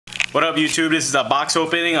What up, YouTube? This is a box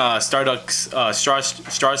opening. Starstrike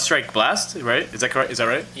Blast, right? Is that correct? Is that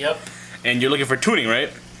right? Yep. And you're looking for tuning, right?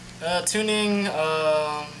 Tuning.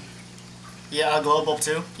 Yeah, glow bulb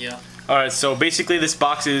too. Yeah. All right. So basically, this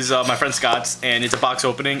box is my friend Scott's, and it's a box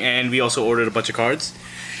opening. And we also ordered a bunch of cards.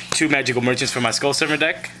 2 magical merchants for my Skull Server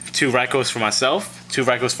deck, 2 Rykos for myself, 2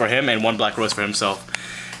 Rykos for him, and 1 Black Rose for himself.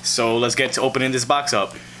 So let's get to opening this box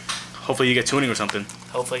up. Hopefully you get tuning or something.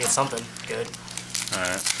 Hopefully get something good.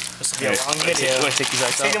 Alright. This will be a long video. You want to take these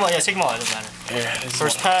out? Take them all, yeah, take them all, it doesn't matter. Yeah,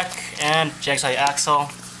 First pack, and Jagsai Axel.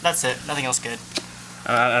 That's it, nothing else good.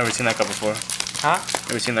 I've never seen that card before. Huh?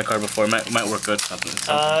 Never seen that card before. It might work good. Something.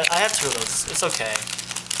 I have 2 of those, it's okay.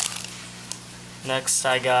 Next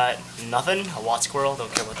I got nothing, a Watt Squirrel,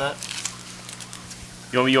 don't care about that.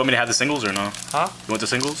 You want me to have the singles or no? Huh? You want the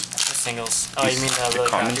singles? The singles. Oh, you mean the really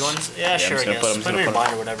crappy ones? Yeah, sure, I guess. Put them in your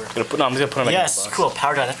binder or whatever. I'm just gonna put them in yes, the box. cool,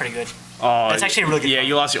 Power Drive, that's pretty good. Oh, that's actually a really good Yeah, card.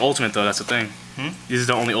 you lost your ultimate though, that's the thing. This is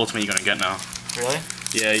the only ultimate you're gonna get now. Really?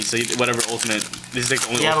 Yeah, so whatever ultimate, this is like the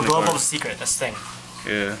only yeah, ultimate but Global card. is secret, that's the thing.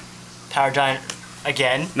 Yeah. Power Giant,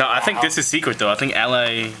 again. No, I think this is secret though. I think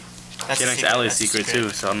Ally, Genix Ally is secret too,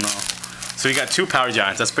 so I don't know. So we got 2 Power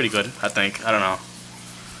Giants, that's pretty good, I think. I don't know.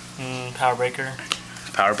 Power Breaker.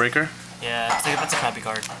 Power Breaker? Yeah, that's a crappy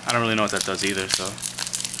card. I don't really know what that does either, so.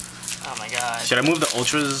 Oh my god. Should I move the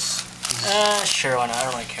ultras? Sure, why not? I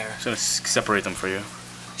don't really care. I'm just gonna separate them for you.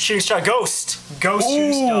 Shooting Star Ghost! Ghost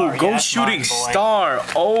Shooting Star! Ghost Shooting Star!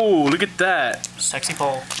 Oh, look at that! Sexy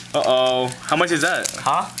pole. Uh-oh. How much is that?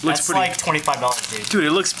 Huh? Looks that's pretty... like $25, dude. Dude,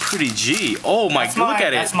 it looks pretty G. Oh my god, look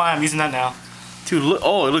at it. That's mine, I'm using that now. Dude, look,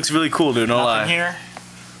 oh, it looks really cool, dude, no lie. Here.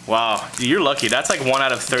 Wow, dude, you're lucky. That's like 1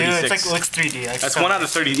 out of 36. Dude, it's like, it looks 3D. Like that's 1 out of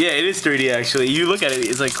 30. Yeah, it is 3D actually. You look at it,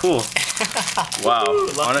 it's like cool. Wow.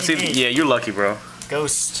 Honestly, yeah, you're lucky, bro.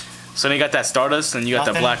 Ghost. So then you got that Stardust, and you got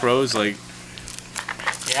that Black Rose, like...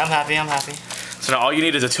 Yeah, I'm happy, I'm happy. So now all you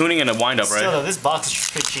need is a tuning and a wind-up, right? Still, though, this box is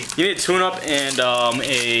pretty cheap. You need a tune-up and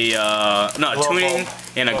a tuning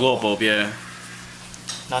and a glow bulb, yeah.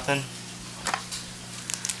 Nothing.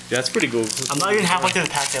 Yeah, that's pretty cool. I'm not even halfway through the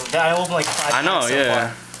pack yet. I opened like 5 I know,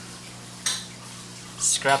 yeah. Far.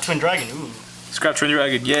 Scrap Twin Dragon, ooh. Scrap Twin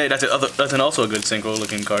Dragon, yeah, that's also a good synchro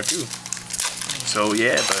looking card too. So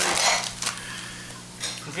yeah, buddy.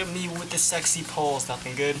 Look at me with the sexy poles,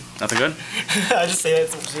 nothing good. Nothing good? I just say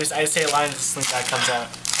it, I say a line and the slink back comes out.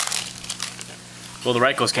 Well, the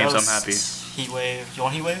Rykos came, so I'm happy. Heat Wave. You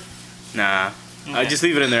want Heat Wave? Nah. Okay. I just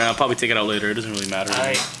leave it in there. I'll probably take it out later. It doesn't really matter.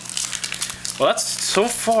 Alright. Well, that's so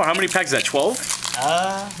far. How many packs is that?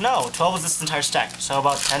 12? No. 12 is this entire stack. So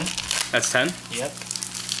about 10. That's 10? Yep.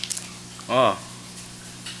 Oh.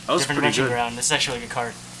 That was pretty good. Ground. This is actually a good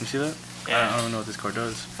card. You see that? Yeah. I don't know what this card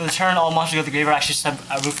does. For the turn, all monsters go to the graveyard actually set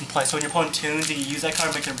a roof in play. So when your opponent tunes, you use that card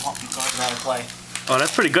and make your card out of play. Oh,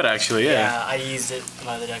 that's pretty good actually, yeah. Yeah, I used it in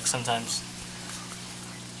my other deck sometimes.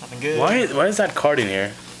 Nothing good. Why is that card in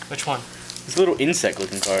here? Which one? This little insect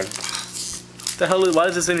looking card. What the hell, why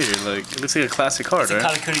is this in here? Like, it looks like a classic card, right? It's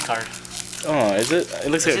a Katakuri card. Oh, is it?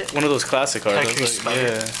 It looks like one of those classic cards. Like,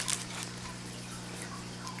 yeah.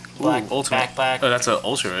 Black, ultimate. Black. Oh, that's an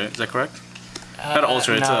ultra, right? Is that correct? Not an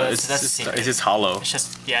ultra. No, it's just hollow. It's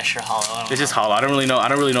just sure hollow. It's just hollow. I don't really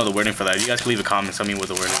know the wording for that. You guys can leave a comment. Tell me what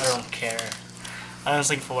the word is. I don't care. I'm just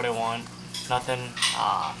looking for what I want. Nothing.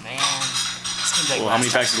 Aw, man. Well, how many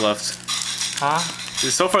packs is left? Huh?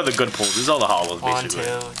 So far the good pulls. This is all the hollows, basically.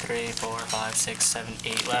 1, 2, 3, 4, 5, 6, 7,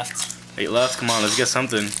 8 left. 8 left. Come on, let's get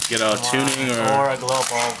something. Get a tuning or a glow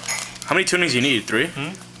bulb. How many tunings do you need? 3?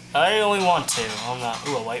 I only want 2. I'm not.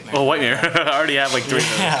 Ooh, a white mirror. Oh, white mirror. I already have like 3.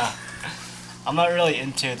 Yeah. I'm not really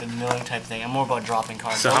into the milling type thing. I'm more about dropping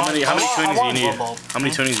cards. So how many tunings do you need? How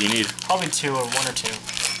many tunings do you need? Probably 2 or 1 or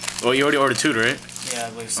 2. Well, you already ordered 2, right? Yeah, I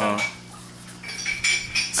believe so. Oh.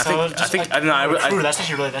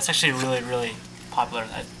 That's actually really popular.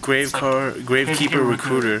 Gravekeeper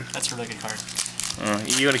Recruiter. That's a really good card.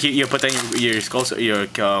 You put that in your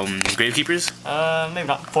Gravekeepers? Maybe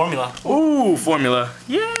not. Formula. Ooh, Formula.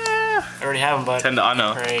 Yeah. I already have them, but. I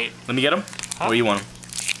know. Great. Let me get them. Huh? Or you want them?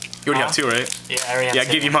 You already have 2, right? Yeah, I already have 2. Yeah,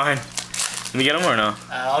 I'll give you mine. Let me get them or no?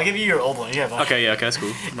 I'll give you your old one. Yeah. Okay, that's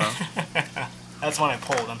cool. No. That's one I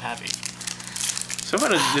pulled. I'm happy. So far,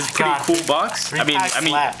 this is a pretty cool box. I mean,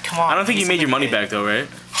 come on, I don't think you made your money back though, right?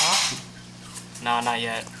 Huh? No, not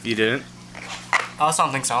yet. You didn't? I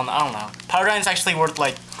don't think so. I don't know. Power Giant's actually worth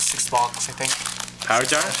like $6, I think. Power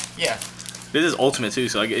Giant? Yeah. This is ultimate too,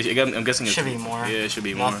 so I'm guessing it should be more. Yeah, it should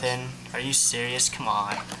be more. Nothing. Are you serious? Come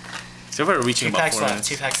on. So far, we're reaching about 4 minutes.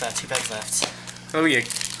 2 packs left. 2 packs left. Oh yeah.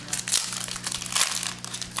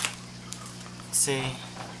 Let's see.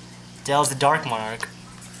 Dell's the Dark Monarch.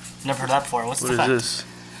 Never heard that before. What's the fact? What is this?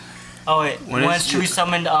 Oh wait, When when is- it's to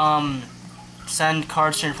resummon, send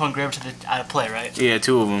cards to your opponent grave to the out of play, right? Yeah,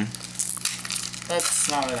 2 of them. That's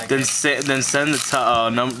not really that Then good. then send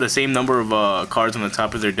the same number of cards on the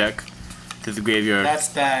top of their deck to the graveyard. That's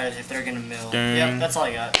bad if they're gonna mill. Dang. Yep, that's all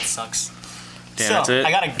I got. It sucks. Damn, So, that's it.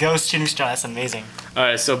 I got a ghost shooting star. That's amazing. All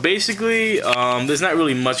right, so basically, there's not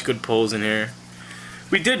really much good pulls in here.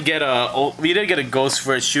 We did get a Ghost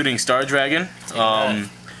for Shooting Star Dragon.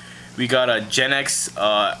 We got a Gen X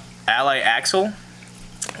Ally Axel.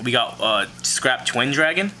 We got Scrap Twin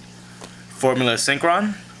Dragon. Formula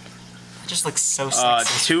Synchron. It just looks so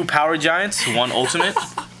sexy. 2 Power Giants, 1 Ultimate.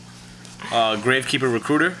 Gravekeeper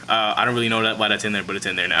Recruiter. I don't really know why that's in there, but it's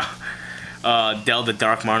in there now. Del the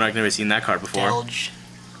Dark Monarch. Never seen that card before. Delge.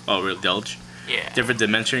 Oh, real Delge. Yeah. Different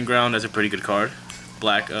Dimension Ground. That's a pretty good card.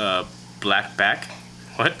 Black back.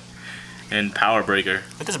 What? And Power Breaker.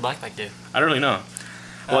 What does a blackback do? I don't really know.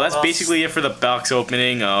 Well, that's well, basically it for the box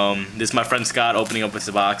opening. This is my friend Scott opening up with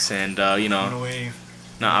the box, and you know. Wave.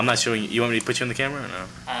 No, I'm not showing you. You want me to put you on the camera or no?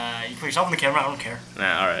 You put yourself on the camera. I don't care.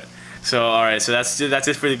 Nah, all right. So that's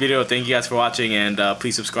it for the video. Thank you guys for watching, and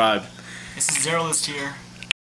please subscribe. This is Zero List here.